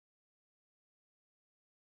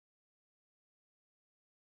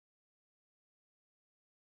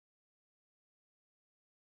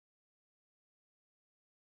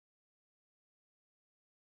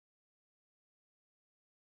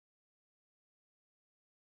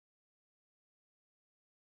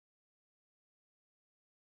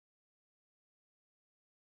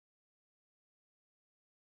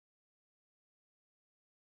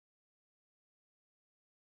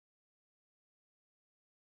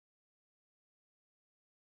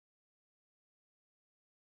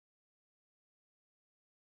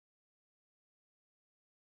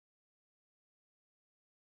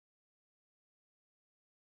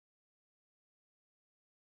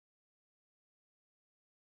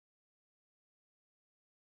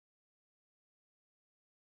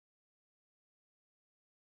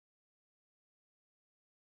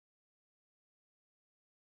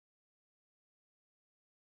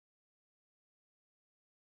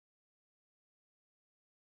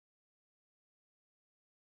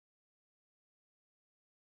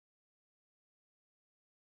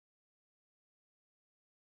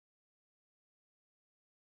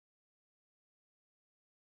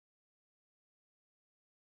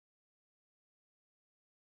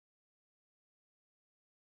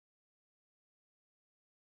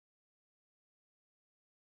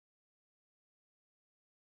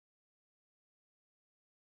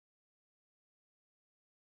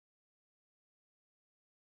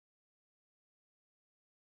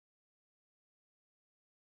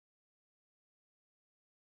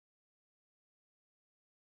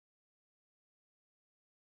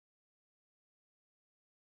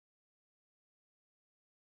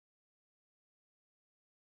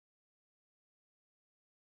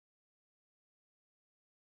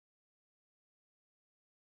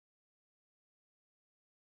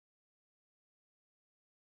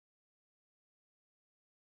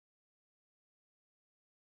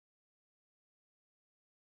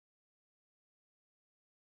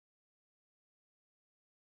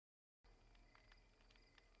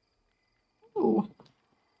Ooh.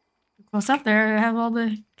 Close up there, I have all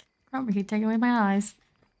the chroma key taking away my eyes.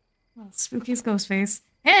 Well, spooky as Ghostface.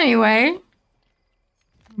 Anyway,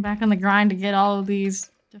 I'm back on the grind to get all of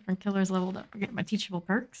these different killers leveled up. Get my teachable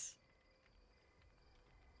perks.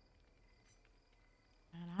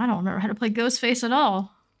 And I don't remember how to play Ghostface at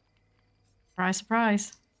all. Surprise,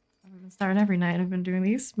 surprise. I've been starting every night. I've been doing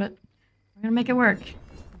these, but we're gonna make it work.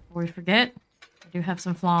 Before we forget, I do have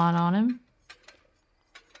some flaw on him.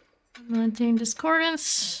 Maintain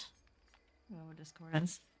discordance. Oh,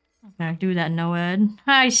 discordance. Okay, do that, Noed.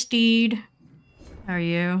 Hi, Steed. How are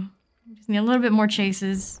you? Just need a little bit more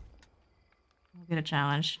chases. We'll get a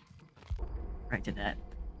challenge. Right to that.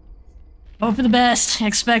 Hope for the best.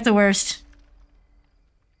 Expect the worst.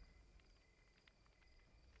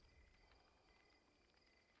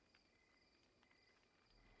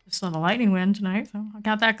 Just saw the lightning win tonight, so I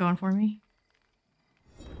got that going for me.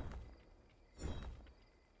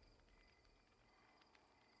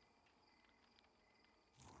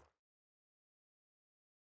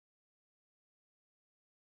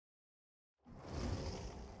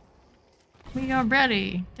 We are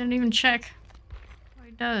ready. Didn't even check what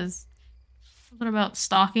he does. Something about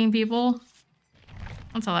stalking people.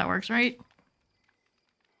 That's how that works, right?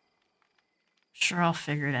 Sure, I'll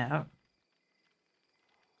figure it out.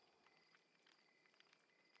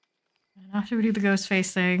 And after we do the ghost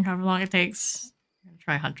face thing, however long it takes, I'm gonna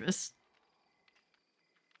try Huntress.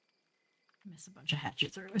 Miss a bunch of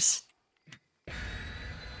hatchet throws.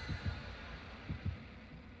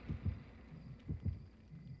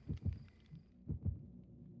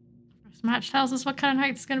 First match tells us what kind of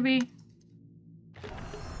night it's gonna be.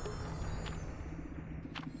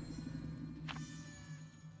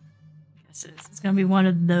 Guess it's gonna be one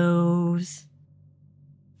of those.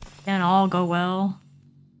 Can't all go well.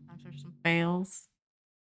 Sometimes there's some fails.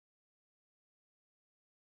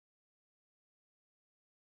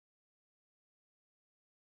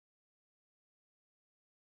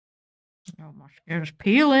 Oh, my scare's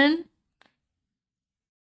peeling.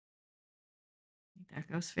 Need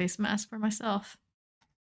that ghost face mask for myself.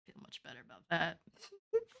 Feel much better about that.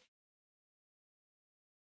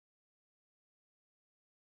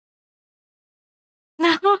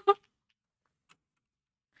 No.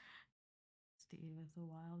 Steve with the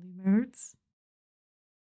wild emotes.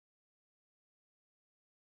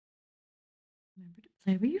 Remember to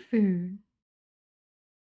play with your food.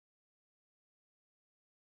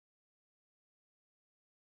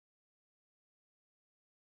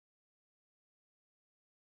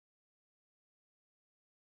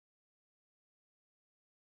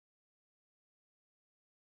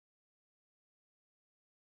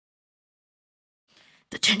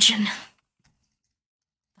 The tension.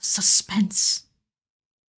 The suspense.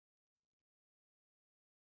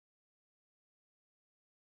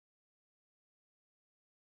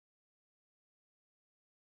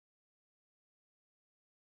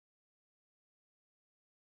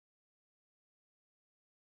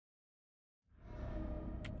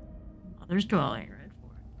 Mother's dwelling, right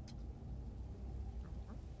for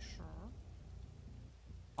it. Sure.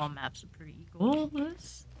 All maps are pretty equal.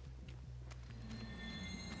 This.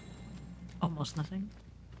 Almost nothing.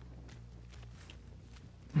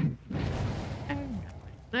 And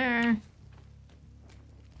right there.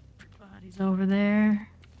 Everybody's over there.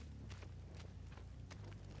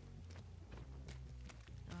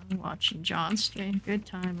 I'm watching John stream. Good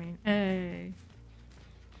timing. Hey.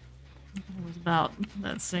 It was about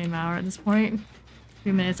that same hour at this point.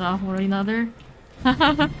 2 minutes off one or another.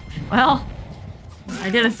 Well, I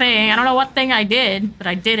did a thing. I don't know what thing I did, but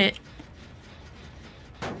I did it.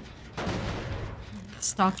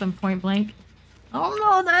 Stalk them point blank. Oh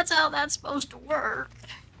no, that's how that's supposed to work.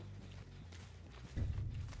 I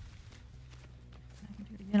can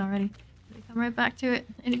do it again already. Did we come right back to it?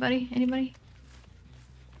 Anybody? Anybody?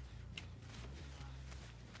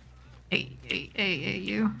 Hey,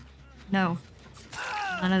 you. No.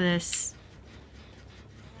 None of this.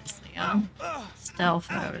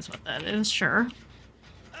 Stealth mode is what that is, sure.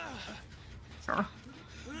 Sure.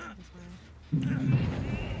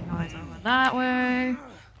 Noise over that way.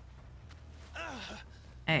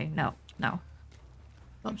 Hey, no.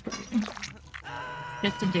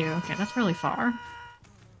 Shit to do. Okay, that's really far.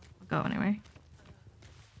 I'll go anyway.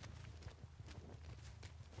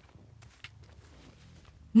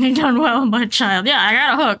 You done well, my child. Yeah, I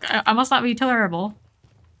got a hook. I must not be terrible.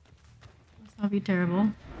 Must not be terrible.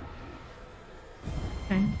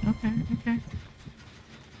 Okay.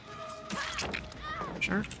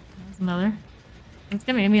 Sure. There's another. It's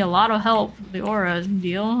gonna give me a lot of help, the aura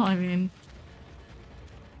deal. I mean,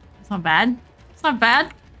 it's not bad. It's not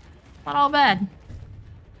bad. It's not all bad.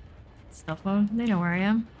 Stealth mode. They know where I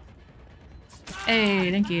am.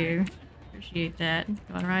 Hey, thank you. Appreciate that.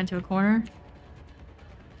 Going right into a corner.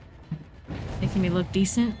 Making me look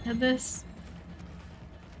decent at this.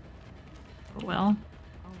 Oh well.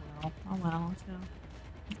 Oh well. Oh well. Let's go.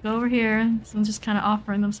 Let's go over here. Someone's just kind of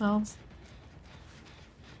offering themselves.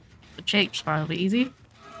 The chase's probably easy.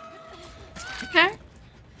 Okay.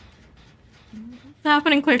 It's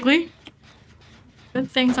happening quickly.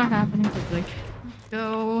 Good things are happening quickly. Let's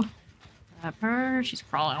go. Grab her. She's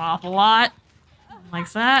crawling off a lot. Like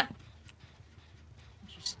that.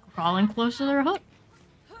 She's crawling close to their hook.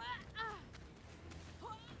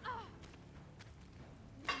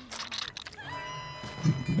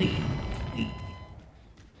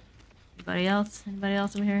 Anybody else? Anybody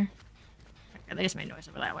else over here? Okay, they just made noise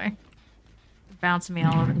over that way. They're bouncing me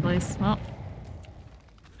all over the place. Well.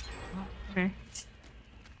 Okay.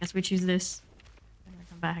 Guess we choose this. I'm gonna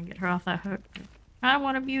come back and get her off that hook. I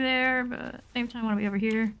want to be there, but at the same time I want to be over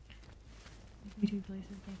here. Maybe two places,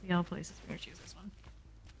 maybe all places. We're gonna choose this one.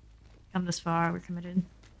 Come this far, we're committed.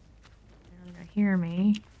 They're really gonna hear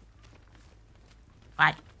me.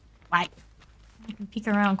 Why? Why? I can peek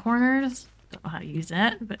around corners. Don't know how to use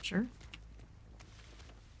that, but sure.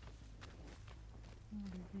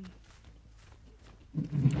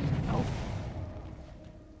 Oh.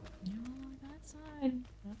 No, that side.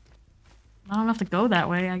 I don't have to go that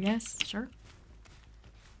way, I guess. Sure.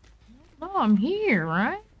 Oh, I'm here,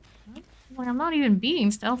 right? Like, I'm not even being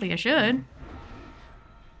stealthy. I should. What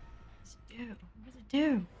does it do? What does it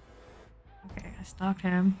do? Okay, I stalked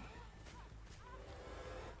him.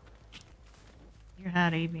 You're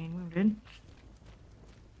howdy being wounded.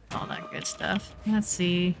 All that good stuff. Let's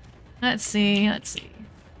see. Let's see. Let's see.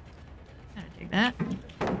 Gotta dig that.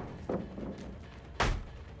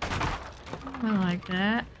 I like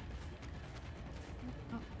that.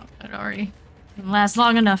 Oh, that already didn't last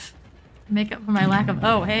long enough to make up for my lack of.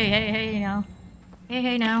 Oh, hey, hey, hey, now. Hey,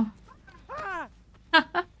 hey, now.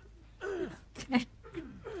 Okay.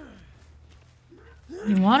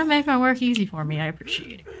 You want to make my work easy for me? I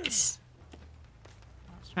appreciate it, guys.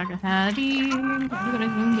 Tracker Hattie. Look at what I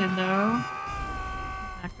wounded though.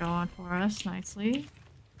 That going for us nicely.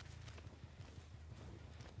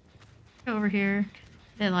 Go over here.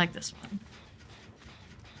 Didn't like this one.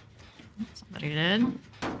 Somebody did.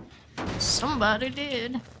 Somebody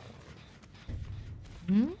did.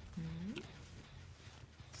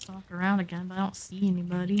 Stalk around again, but I don't see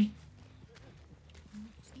anybody. I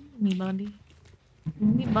don't see anybody.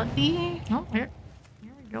 Anybody? Oh, here.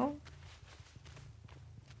 Here we go.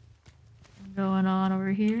 Going on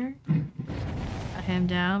over here. Got him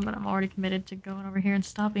down, but I'm already committed to going over here and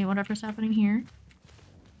stopping whatever's happening here.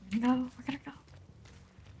 We're gonna go. We're gonna go.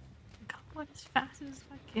 Go as fast as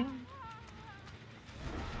I can.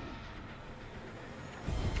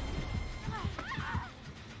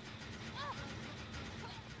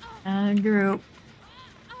 And group.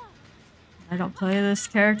 I don't play this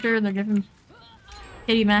character. They're giving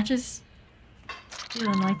kitty matches. They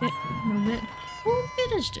don't like it a little bit. Who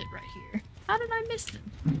finished it right here? How did I miss them?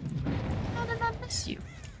 How did I miss you?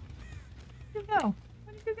 Where did you go?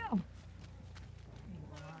 Where did you go?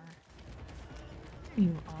 There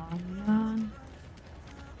you are, Leon.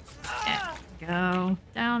 There we go.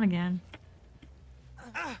 Down again.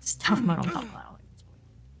 Stealth mode on top of that.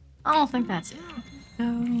 I don't think that's it.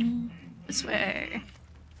 Go this way.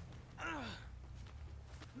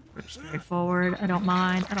 Straight forward. I don't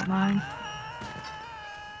mind. I don't mind.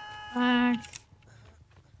 Back.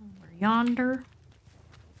 Over yonder.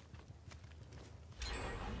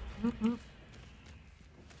 Oop, oop.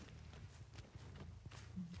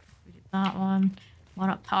 We did that one. One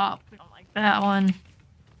up top. We don't like that one.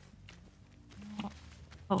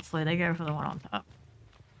 Hopefully they go for the one on top.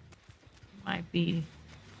 Might be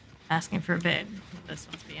asking for a bit. This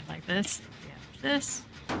one's being like this. Yeah, this.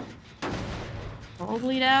 Full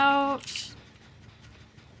bleed out.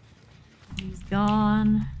 He's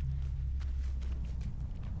gone.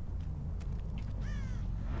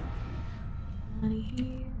 Nobody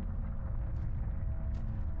here.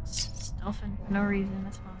 Stealthing for no reason,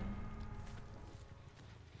 that's fine.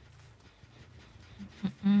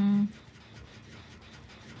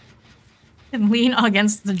 Can lean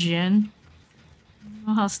against the gin. I don't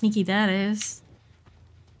know how sneaky that is.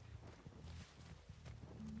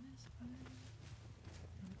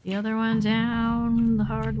 The other one down the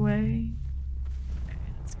hard way. Okay,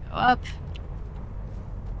 let's go up. Is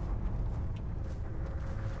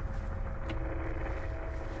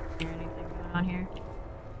there anything going on here?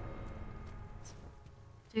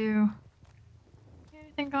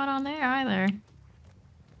 Anything going on there either?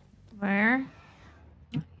 Where?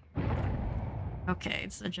 Okay,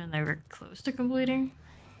 it's a gen they were close to completing.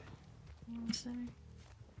 I would say.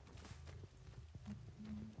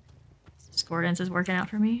 Discordance is working out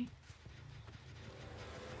for me.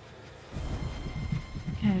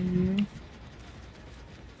 Okay, you.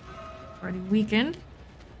 Already weakened.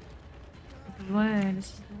 The way,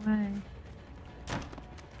 this is the way.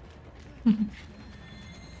 I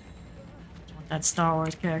want that Star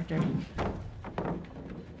Wars character.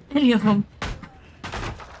 Any of them.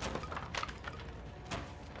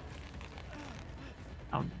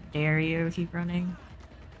 How dare you keep running?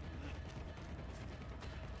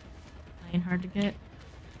 Ain't hard to get.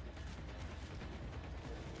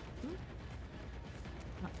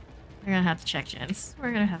 We're gonna have to check gens.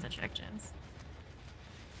 We're gonna have to check gens.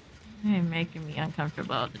 You're making me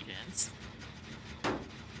uncomfortable with the gens.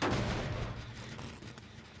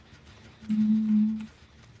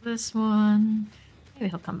 This one. Maybe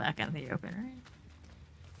he'll come back out in the open, right?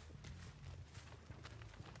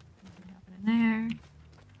 Nothing happening there.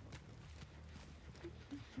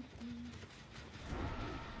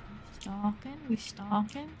 Stalking, we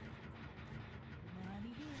stalking. Nobody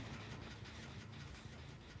here.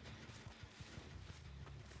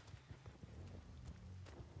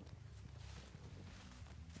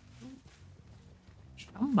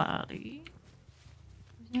 Somebody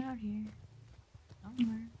who's out here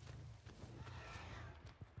somewhere.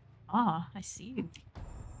 Ah, I see you.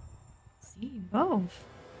 See you both.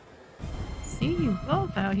 See you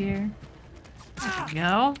both out here. There we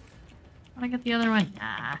go. Wanna get the other one?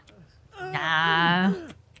 Nah. Nah.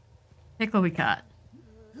 Pick what we caught.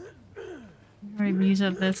 We already used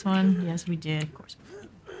up this one. Yes, we did. Of course we did.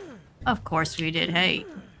 Of course we did. Hey.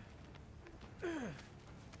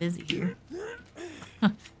 Busy here.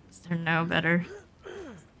 Is there no better?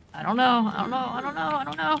 I don't know. I don't know. I don't know. I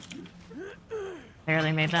don't know.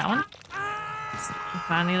 Barely made that one. Let's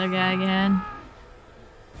find the other guy again.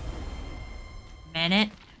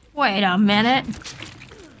 Minute. Wait a minute.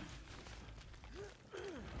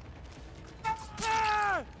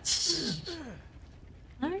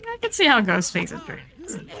 I can see how Ghostface is pretty.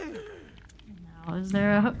 Now, is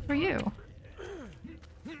there a hook for you?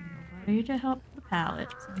 Nobody to help the pallet.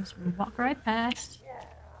 So I'm just gonna walk right past.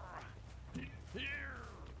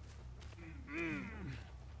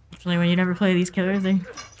 Actually, when you never play these killers, they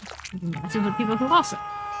match with people who also.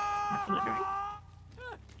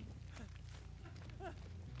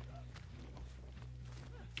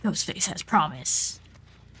 Ghostface has promise.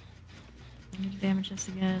 I need to damage this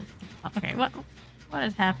again. Okay, what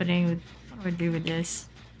is happening with what do I do with this?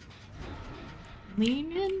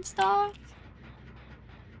 Lean in stock?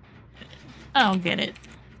 I don't get it.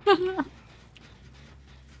 Try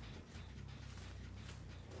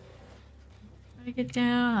to get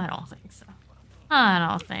down? I don't think so. I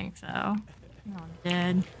don't think so. I'm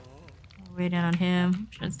dead. I'll way down on him.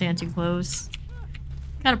 Shouldn't stand too close.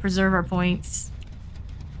 Gotta preserve our points.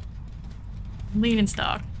 Lean and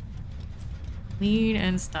stock. Lean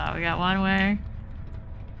and stop. We got one way.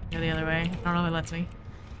 Go the other way. I don't know if it lets me.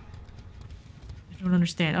 I don't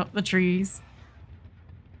understand. Oh, the trees.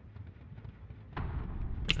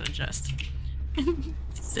 Doesn't adjust.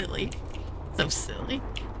 Silly. So silly.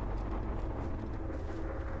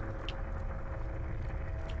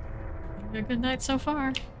 A good night so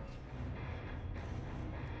far.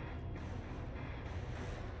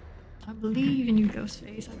 I believe in you,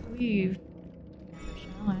 Ghostface. I believe.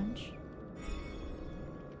 Challenge.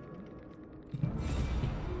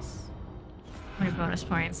 20 bonus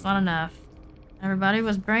points. Not enough. Everybody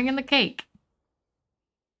was bringing the cake.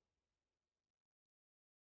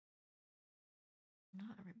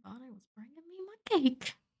 Not everybody was bringing me my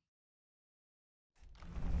cake.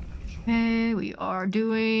 Okay, we are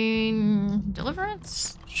doing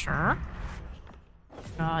Deliverance? Sure.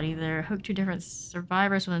 God, either hook 2 different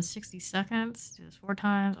survivors within 60 seconds, do this 4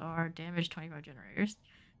 times, or damage 25 generators.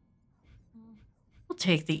 We'll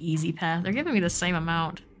take the easy path. They're giving me the same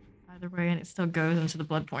amount either way, and it still goes into the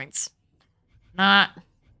blood points. Not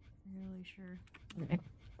really sure. Okay.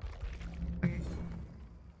 Okay.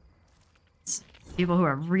 People who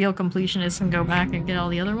are real completionists can go back and get all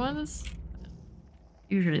the other ones.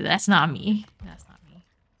 Usually that's not me. That's not me.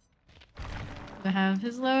 I have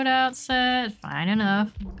his loadout set. Fine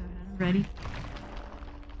enough. Go ahead and ready.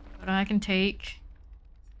 What I can take.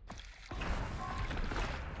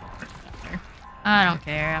 I don't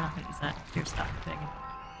care. I don't think he's that. Here, stop begging.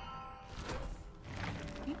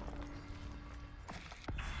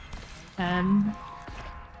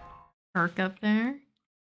 Perk up there.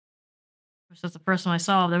 Which that's the first one I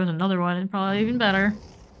saw. If there was another one, it'd probably even better.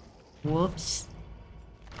 Whoops.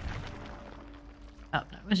 Oh,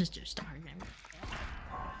 no, it was just a star game.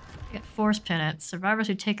 Get force penance. Survivors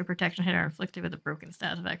who take a protection hit are inflicted with a broken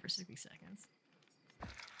status effect for 60 seconds.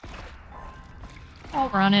 I'll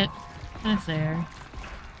run it. And it's there.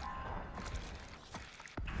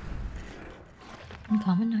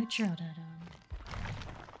 Uncommon Night Shroud add-on.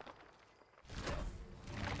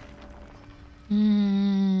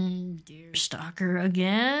 Deer Stalker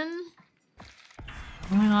again.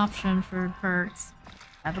 Only option for perks.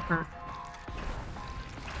 Have a perk.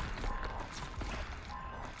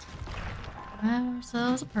 Have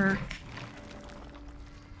ourselves a perk.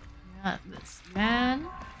 We got this again.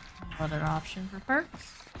 Another option for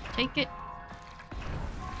perks. Take it.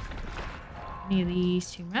 Any of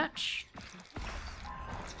these to match.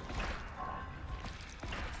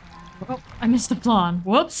 Oh, I missed the pawn.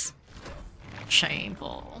 Whoops.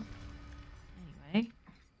 Shameful. Anyway.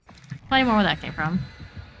 Plenty more where that came from.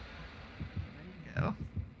 Ready to go.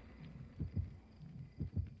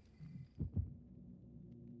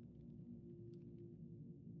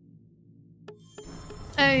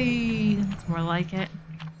 Hey, that's more like it.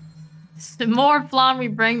 The more flan we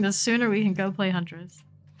bring, the sooner we can go play Huntress.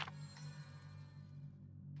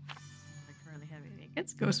 I currently have anything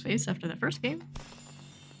against Ghostface after that first game.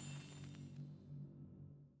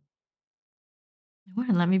 They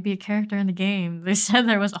wouldn't let me be a character in the game. They said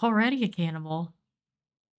there was already a cannibal.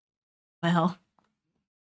 Well,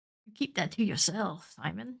 you keep that to yourself,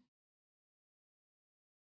 Simon.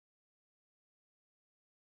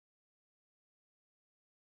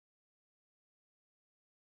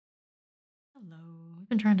 Hello. I've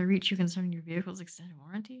been trying to reach you concerning your vehicle's extended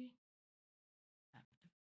warranty.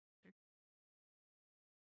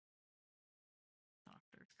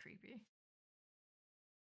 Doctor's creepy.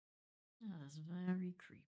 Oh, that's very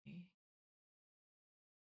creepy.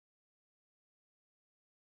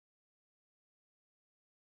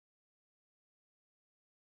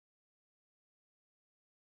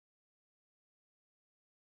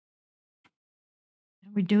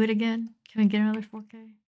 Can we do it again? Can we get another 4K?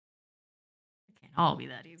 It can't all be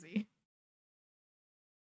that easy.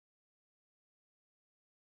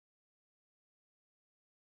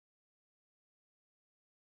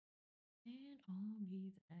 Can't all be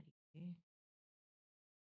that easy.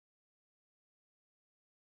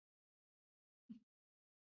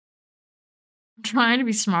 I'm trying to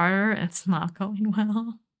be smarter. It's not going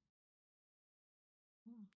well.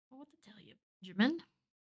 What to tell you, Benjamin?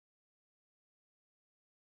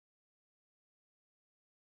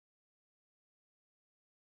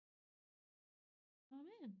 Come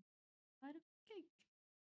in. Bite of cake.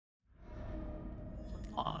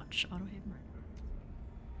 Lodge. Auto hit murder.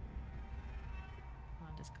 Come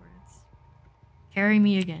on, Discords. Carry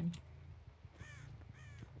me again.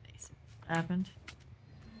 Basically what happened.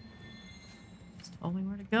 Just told me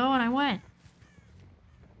where to go and I went.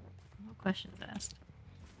 No questions asked.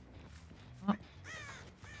 Oh.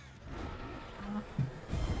 Oh.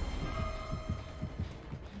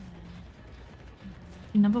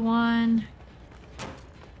 Number one.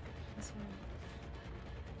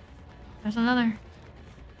 There's another.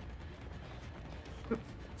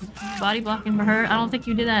 Body blocking for her. I don't think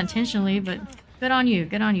you did that intentionally, but good on you.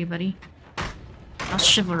 Good on you, buddy. How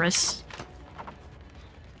chivalrous.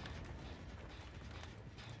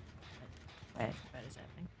 What is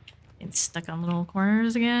happening? Getting stuck on little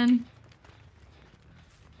corners again.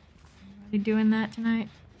 Anybody doing that tonight?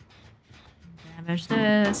 Damage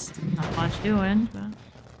this. Not much doing, but.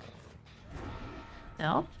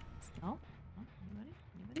 Stealth? Stealth? Oh, anybody?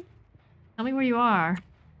 Anybody? Tell me where you are.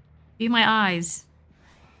 Be my eyes.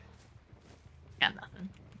 Got nothing.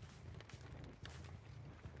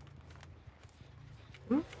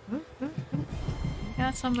 Ooh, ooh, ooh, ooh. We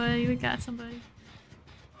got somebody. We got somebody.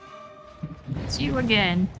 It's you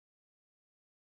again.